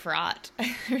complicated and fraught.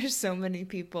 There's so many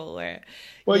people where...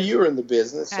 Well, you're in the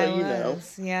business, so you know.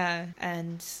 Yeah,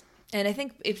 and I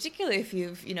think particularly if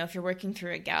if you're working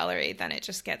through a gallery, then it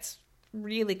just gets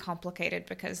really complicated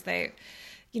because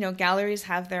galleries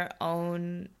have their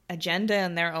own agenda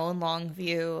and their own long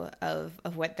view of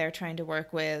what they're trying to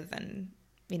work with. And,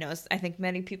 as I think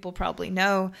many people probably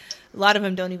know, a lot of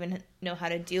them don't even know how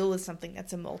to deal with something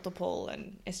that's a multiple,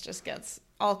 and it just gets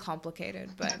all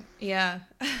complicated. But yeah.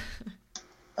 I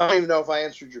don't even know if I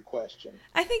answered your question.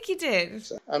 I think you did.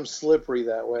 I'm slippery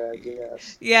that way, I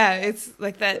guess. Yeah, it's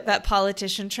like that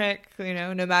politician trick,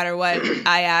 no matter what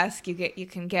I ask, you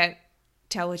can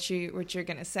tell what you're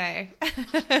going to say.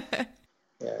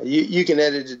 Yeah, you can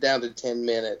edit it down to 10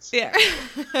 minutes. Yeah.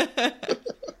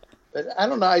 But I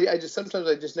don't know. I sometimes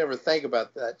I just never think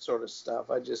about that sort of stuff.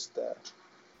 I just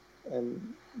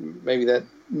and maybe that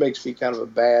makes me kind of a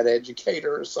bad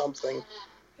educator or something,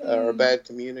 or a bad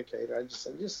communicator. I just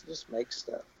say just make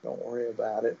stuff. Don't worry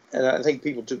about it. And I think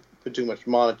people put too much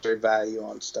monetary value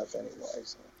on stuff anyway.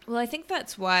 So. Well, I think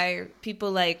that's why people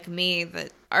like me, the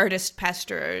artist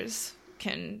pesterers,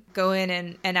 can go in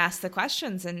and ask the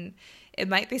questions, and it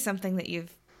might be something that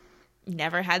you've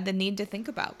never had the need to think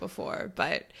about before,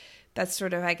 but that's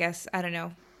sort of, I guess, I don't know,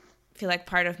 I feel like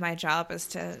part of my job is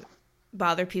to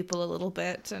bother people a little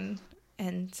bit and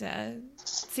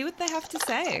see what they have to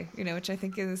say, which I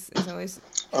think is always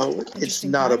it's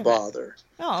not a bother.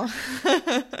 Oh,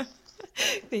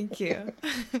 thank you.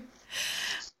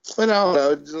 But I don't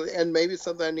know, and maybe it's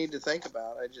something I need to think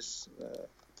about. I just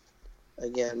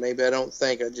again, maybe I don't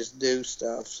think, I just do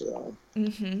stuff, so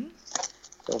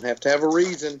don't have to have a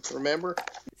reason, remember?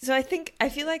 So I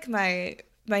feel like my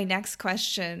next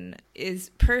question is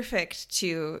perfect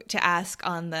to ask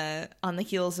on the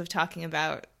heels of talking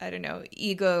about, I don't know,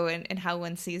 ego and how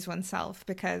one sees oneself,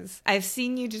 because I've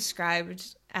seen you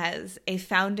described as a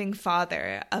founding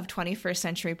father of 21st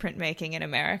century printmaking in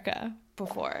America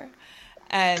before.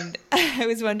 And I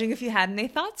was wondering if you had any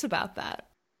thoughts about that.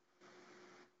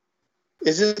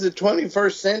 Is it the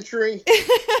 21st century?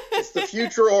 It's the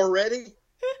future already?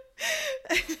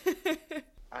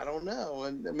 I don't know.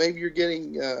 And maybe you're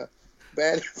getting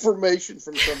bad information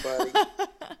from somebody.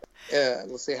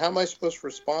 Let's see. How am I supposed to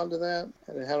respond to that?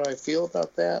 And how do I feel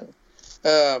about that?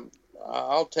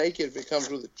 I'll take it if it comes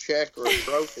with a check or a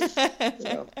trophy.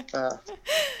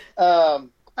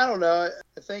 I don't know.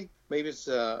 I think maybe it's...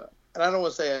 and I don't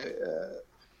want to say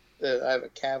that I have a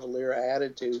cavalier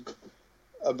attitude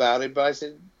about it, but I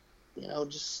said,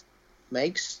 just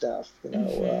make stuff,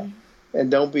 and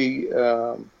don't be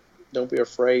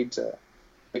afraid to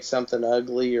make something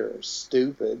ugly or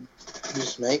stupid.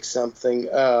 Just make something.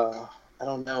 I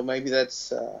don't know. Maybe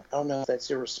that's. I don't know if that's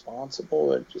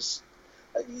irresponsible. It just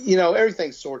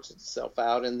everything sorts itself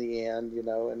out in the end,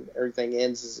 and everything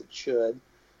ends as it should.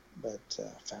 But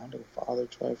founding father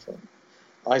 24.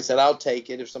 Like I said, I'll take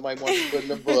it. If somebody wants to put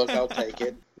in a book, I'll take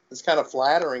it. It's kind of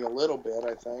flattering a little bit,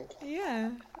 I think.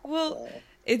 Yeah. Well,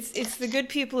 it's the good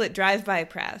people at Drive By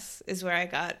Press is where I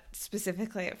got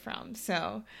specifically it from.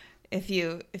 So if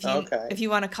you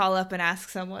want to call up and ask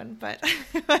someone, but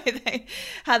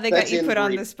how they got you put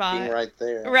on the spot right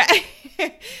there, right?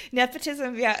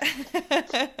 Nepotism, yeah.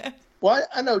 Well,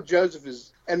 I know Joseph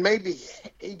is, and maybe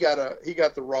he got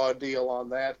the raw deal on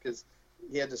that because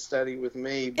he had to study with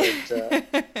me. But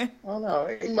I don't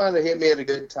know, he might have hit me at a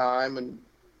good time in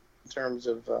terms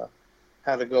of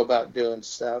how to go about doing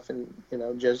stuff. And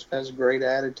Joseph has a great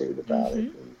attitude about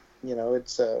it. And,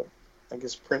 it's I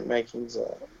guess printmaking's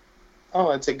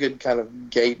it's a good kind of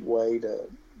gateway to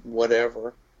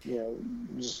whatever,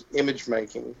 just image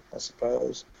making, I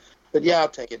suppose. But yeah, I'll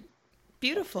take it.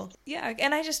 Beautiful. Yeah.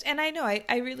 And I know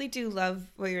I really do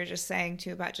love what you were just saying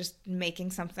too about just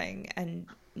making something and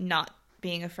not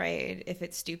being afraid if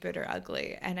it's stupid or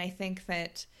ugly. And I think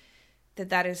that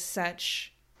is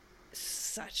such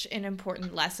an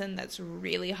important lesson that's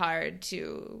really hard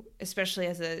to, especially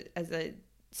as a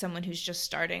someone who's just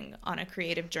starting on a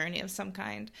creative journey of some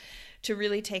kind, to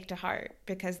really take to heart.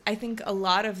 Because I think a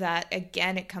lot of that,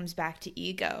 again, it comes back to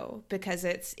ego, because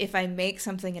it's, if I make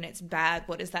something and it's bad,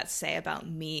 what does that say about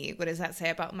me? What does that say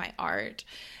about my art?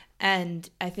 And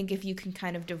I think if you can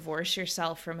kind of divorce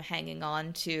yourself from hanging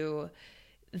on to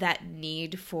that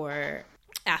need for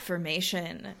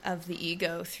affirmation of the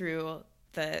ego through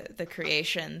the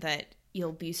creation, that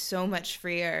you'll be so much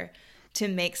freer to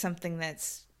make something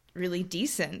that's really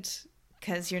decent,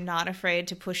 because you're not afraid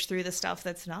to push through the stuff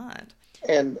that's not.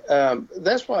 And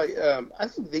that's why I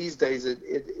think these days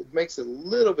it makes it a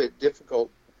little bit difficult,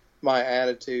 my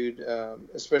attitude,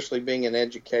 especially being in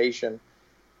education.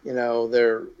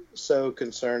 They're so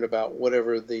concerned about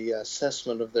whatever the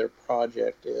assessment of their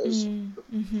project is.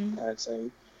 I'd say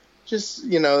just,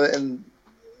 and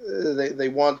they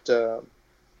want,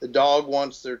 the dog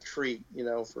wants their treat,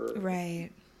 for right.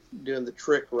 doing the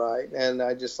trick right. And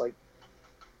I just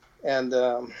and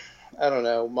I don't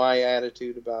know, my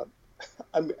attitude about,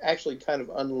 I'm actually kind of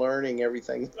unlearning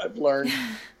everything that I've learned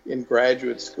in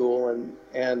graduate school.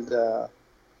 And I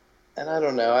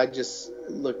don't know, I just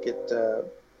look at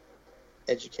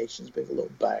education's being a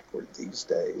little backward these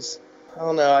days. I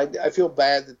don't know, I feel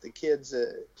bad that the kids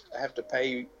have to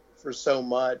pay so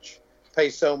much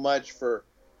for,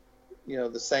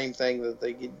 the same thing that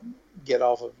they could get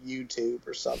off of YouTube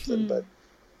or something. But,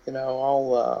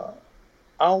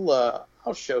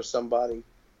 I'll show somebody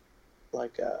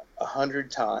like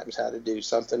 100 times how to do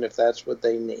something if that's what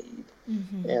they need,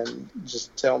 and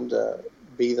just tell them to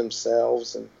be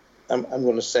themselves. And I'm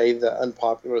going to say the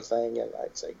unpopular thing, and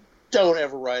I'd say, don't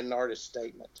ever write an artist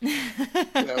statement. You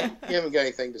haven't got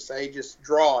anything to say, just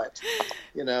draw it.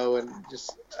 And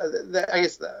just I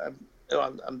guess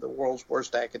I'm the world's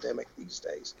worst academic these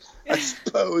days, I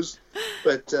suppose.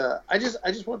 But I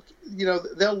just want,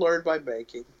 they'll learn by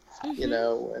making,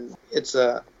 and it's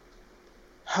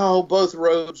how both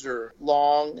roads are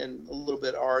long and a little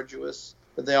bit arduous,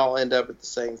 but they all end up at the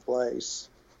same place.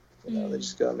 They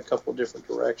just go in a couple of different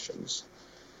directions.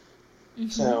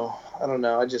 So I don't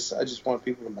know. I just want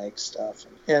people to make stuff.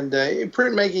 And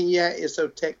printmaking, is so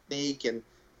technique and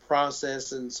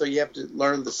process, and so you have to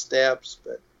learn the steps.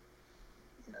 But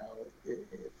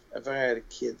if I had a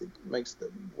kid that makes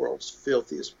the world's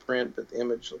filthiest print, but the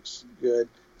image looks good,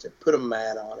 say, put a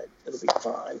mat on it. It'll be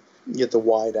fine. Get the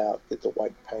white out. Get the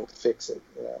white paint. Fix it.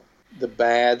 The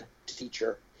bad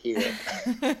teacher here.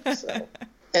 So.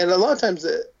 And a lot of times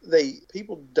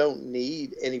people don't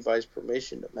need anybody's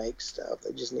permission to make stuff.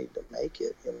 They just need to make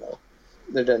it,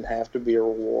 There doesn't have to be a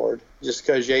reward. Just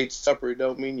because you ate supper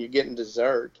don't mean you're getting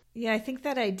dessert. Yeah, I think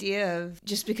that idea of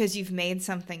just because you've made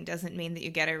something doesn't mean that you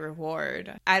get a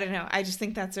reward. I don't know. I just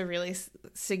think that's a really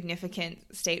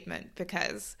significant statement,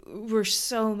 because we're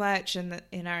so much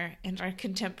in our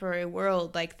contemporary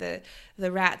world like the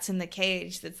rats in the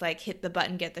cage that's like, hit the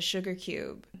button, get the sugar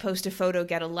cube, post a photo,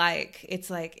 get a like. It's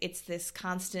like, it's this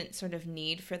constant sort of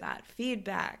need for that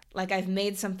feedback. Like, I've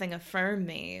made something, affirm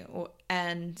me.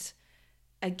 And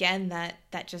again,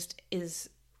 that just is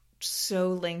so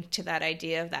linked to that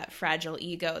idea of that fragile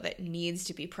ego that needs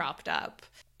to be propped up.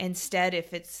 Instead,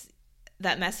 if it's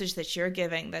that message that you're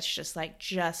giving, that's just like,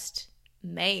 just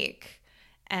make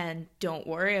and don't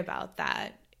worry about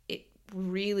that. It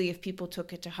really, if people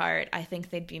took it to heart, I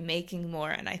think they'd be making more,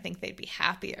 and I think they'd be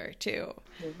happier too.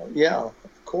 Yeah,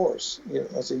 of course.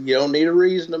 I said, you don't need a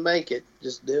reason to make it,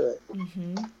 just do it.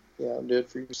 do it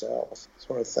for yourself,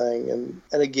 sort of thing. And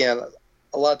again,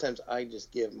 a lot of times I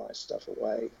just give my stuff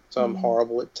away. So I'm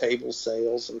horrible at table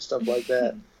sales and stuff like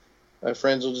that. My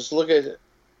friends will just look at it.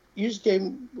 You just gave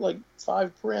him like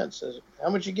 5 prints. How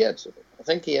much you get? So I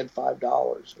think he had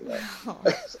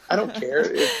 $5. I don't care.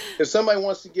 If somebody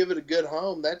wants to give it a good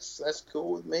home, that's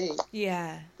cool with me.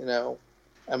 Yeah.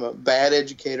 I'm a bad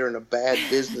educator and a bad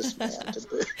businessman.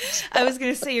 I was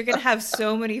going to say, you're going to have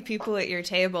so many people at your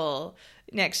table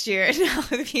next year. Now,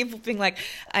 the people being like,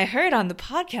 I heard on the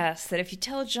podcast that if you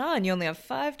tell John you only have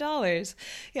 $5.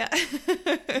 Yeah.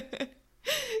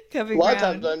 A lot of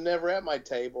times I'm never at my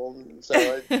table, and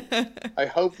so I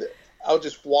hope that I'll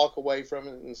just walk away from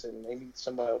it and say, maybe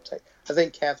somebody will take. I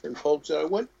think Catherine Polk said, I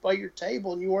went by your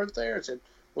table and you weren't there. I said,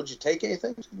 would you take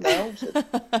anything? No. I said,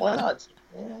 why not?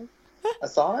 I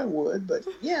thought I would, but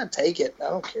yeah, take it. I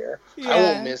don't care. Yeah. I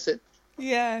won't miss it.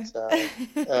 Yeah.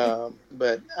 So,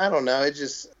 but I don't know. I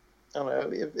don't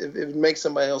know. If it makes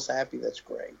somebody else happy, that's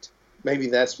great. Maybe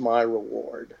that's my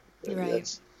reward. Maybe right.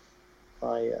 That's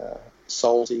my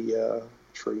salty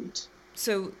treat.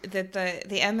 So that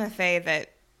the MFA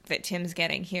that Tim's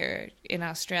getting here in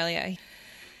Australia,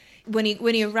 when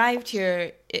he arrived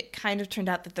here, it kind of turned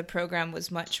out that the program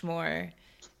was much more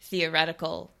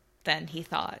theoretical than he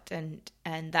thought, and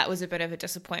that was a bit of a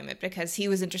disappointment because he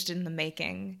was interested in the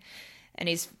making, and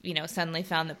he's suddenly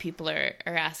found that people are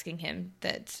asking him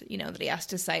that that he has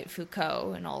to cite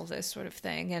Foucault and all this sort of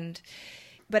thing,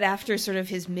 but after sort of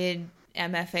his mid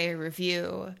MFA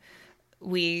review,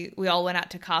 we all went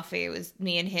out to coffee. It was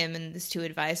me and him and his 2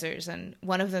 advisors, and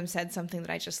one of them said something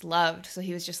that I just loved. So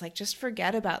he was just like, just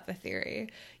forget about the theory.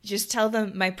 You just tell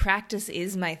them my practice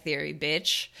is my theory,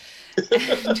 bitch.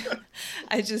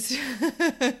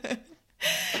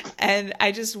 And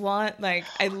I just want,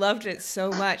 I loved it so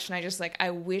much, and I just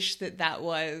I wish that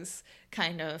was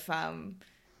kind of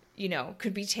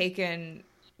could be taken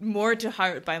more to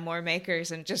heart by more makers.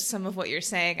 And just some of what you're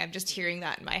saying, I'm just hearing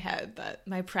that in my head, that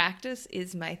my practice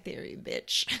is my theory,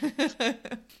 bitch.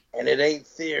 And it ain't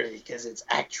theory because it's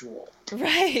actual.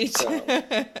 Right.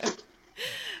 So.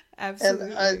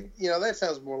 Absolutely. And that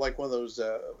sounds more like one of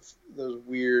those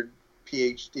weird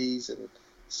PhDs in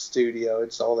studio.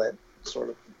 It's all that sort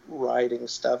of writing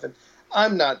stuff. And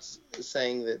I'm not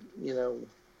saying that,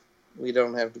 we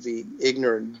don't have to be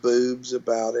ignorant boobs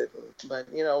about it. But,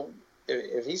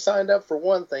 if he signed up for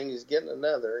one thing, he's getting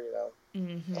another,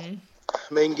 Mm-hmm.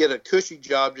 I mean, get a cushy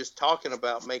job just talking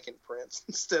about making prints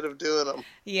instead of doing them.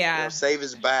 Yeah. Save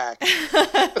his back.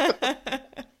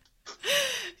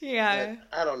 Yeah.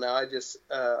 But I don't know.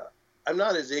 I'm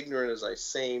not as ignorant as I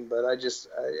seem, but I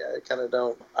kind of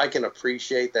don't. I can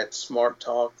appreciate that smart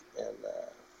talk and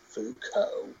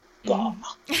Foucault. Blah.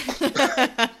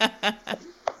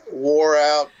 Wore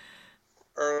out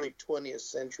early 20th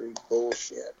century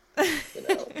bullshit.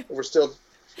 We're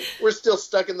still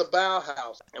stuck in the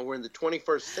Bauhaus, and we're in the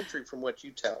 21st century from what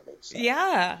you tell me. So.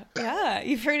 Yeah.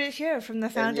 You've heard it here from the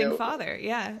founding father.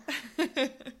 Yeah.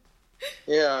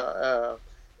 Yeah.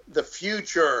 The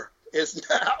future is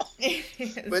now.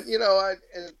 But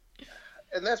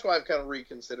and that's why I've kind of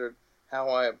reconsidered how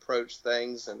I approach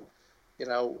things, and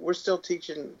we're still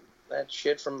teaching that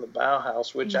shit from the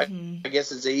Bauhaus, which I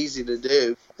guess is easy to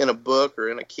do in a book or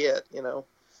in a kit,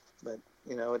 but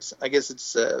I guess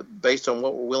it's based on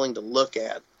what we're willing to look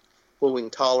at, what we can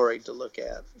tolerate to look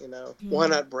at, Why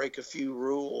not break a few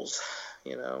rules,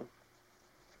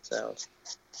 So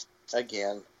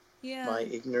again, my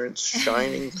ignorance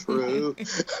shining through.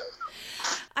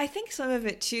 I think some of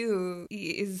it too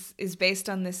is based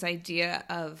on this idea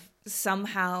of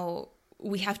somehow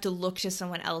we have to look to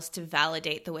someone else to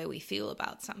validate the way we feel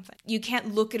about something. You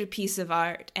can't look at a piece of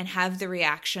art and have the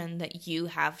reaction that you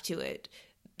have to it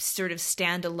sort of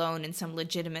stand alone in some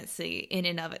legitimacy in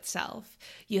and of itself.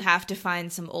 You have to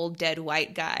find some old dead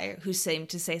white guy who seemed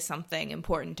to say something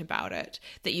important about it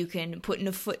that you can put in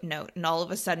a footnote, and all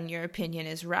of a sudden your opinion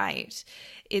is right.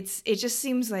 It just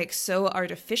seems like so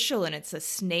artificial, and it's a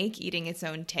snake eating its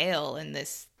own tail in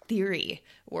this theory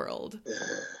world.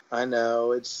 I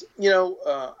know. It's,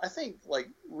 I think like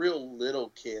real little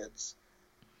kids,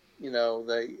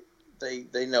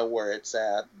 they know where it's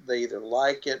at. They either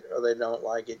like it or they don't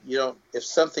like it. If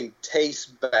something tastes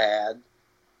bad,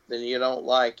 then you don't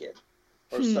like it.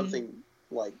 Or something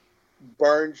like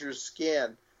burns your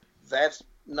skin, that's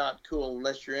not cool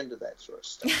unless you're into that sort of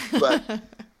stuff. But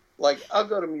like I'll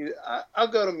go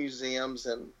to museums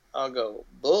and I'll go,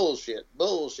 bullshit.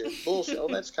 Oh,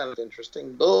 that's kind of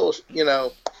interesting. Bullshit,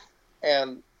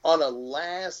 and on a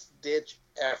last ditch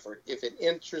effort, if it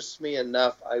interests me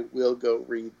enough, I will go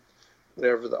read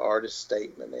whatever the artist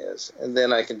statement is, and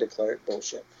then I can declare it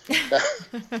bullshit.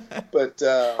 But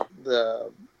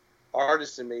the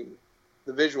artist in me,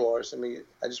 the visual artist in me,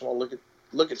 I just want to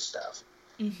look at stuff.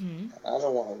 Mm-hmm. I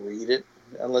don't want to read it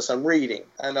unless I'm reading.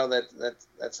 I know that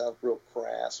sounds real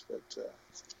crass, but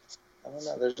I don't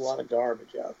know. There's a lot of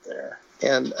garbage out there,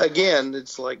 and again,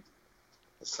 it's like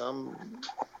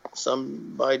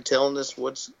somebody telling us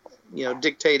what's,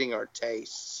 dictating our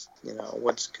tastes,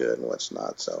 what's good and what's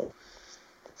not. So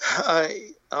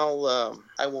I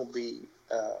won't be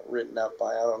written up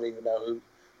by. I don't even know who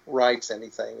writes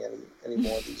anything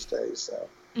anymore these days. So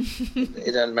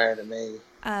it doesn't matter to me.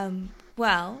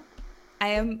 Well, I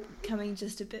am coming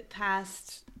just a bit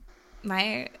past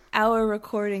my hour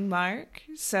recording mark,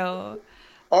 so.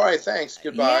 All right, thanks.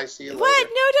 Goodbye. Yeah. See you later. What?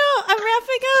 No, I'm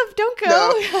wrapping up. Don't go.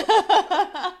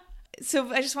 No.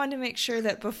 So I just wanted to make sure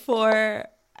that before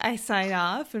I sign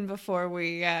off and before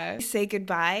we say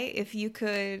goodbye, if you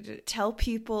could tell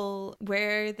people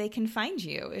where they can find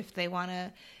you if they want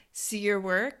to see your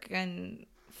work and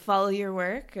follow your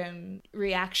work and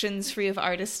reactions free of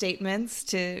artist statements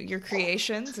to your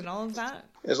creations and all of that.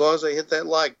 As long as they hit that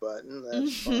like button,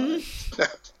 that's fine.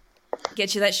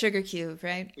 Get you that sugar cube,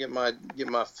 right? Get my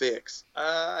fix.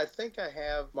 I think I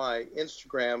have my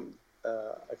Instagram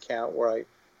account where I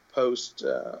post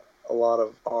a lot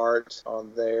of art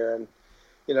on there, and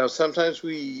sometimes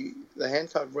the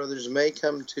Hancock brothers may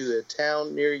come to a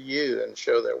town near you and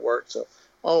show their work, so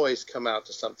always come out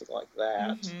to something like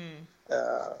that,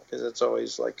 because it's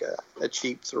always like a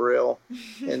cheap thrill,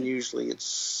 and usually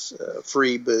it's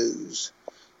free booze.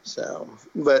 So,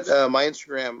 but my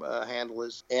Instagram handle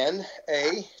is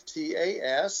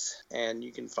NATAS, and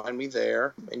you can find me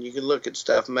there, and you can look at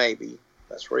stuff. Maybe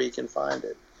that's where you can find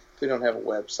it. We don't have a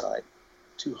website.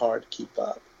 Too hard to keep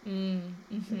up.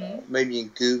 Maybe you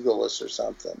can Google us or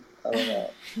something. I don't know.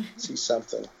 See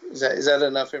something. Is that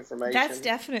enough information? That's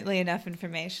definitely enough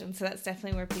information. So that's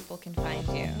definitely where people can find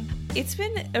you. It's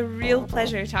been a real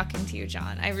pleasure talking to you,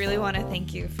 John. I really want to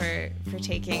thank you for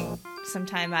taking some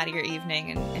time out of your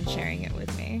evening and sharing it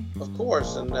with me. Of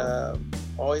course, and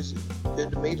always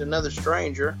good to meet another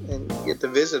stranger and get to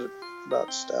visit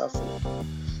about stuff. And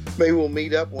maybe we'll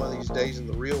meet up one of these days in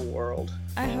the real world.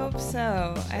 I hope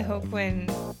so. I hope when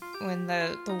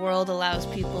the world allows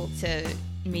people to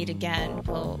meet again,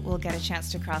 we'll get a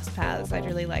chance to cross paths. I'd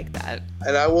really like that.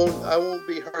 And I won't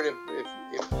be hurt if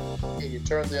you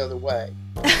turn the other way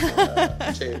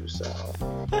too. So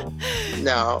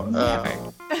no,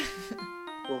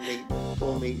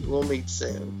 we'll meet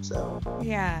soon. So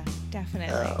yeah,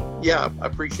 definitely. Yeah, I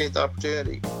appreciate the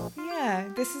opportunity. Yeah,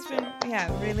 this has been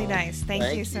really nice.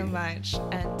 Thank you so much,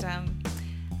 and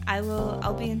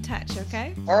I'll be in touch.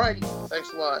 Okay. All right.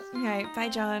 Thanks a lot. All right. Bye,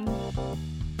 John.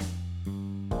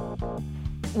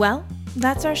 Well,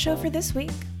 that's our show for this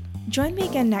week. Join me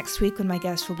again next week when my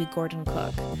guest will be Gordon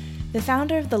Cook, the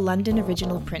founder of the London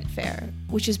Original Print Fair,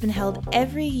 which has been held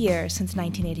every year since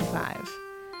 1985.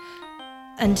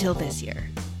 Until this year.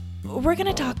 We're going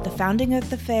to talk the founding of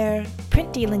the fair,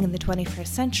 print dealing in the 21st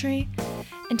century,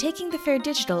 and taking the fair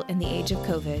digital in the age of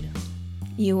COVID.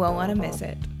 You won't want to miss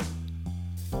it.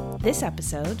 This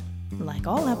episode, like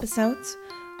all episodes,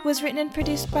 was written and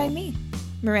produced by me,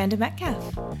 Miranda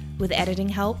Metcalf, with editing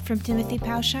help from Timothy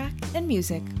Pauschak and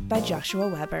music by Joshua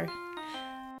Weber.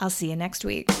 I'll see you next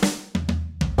week.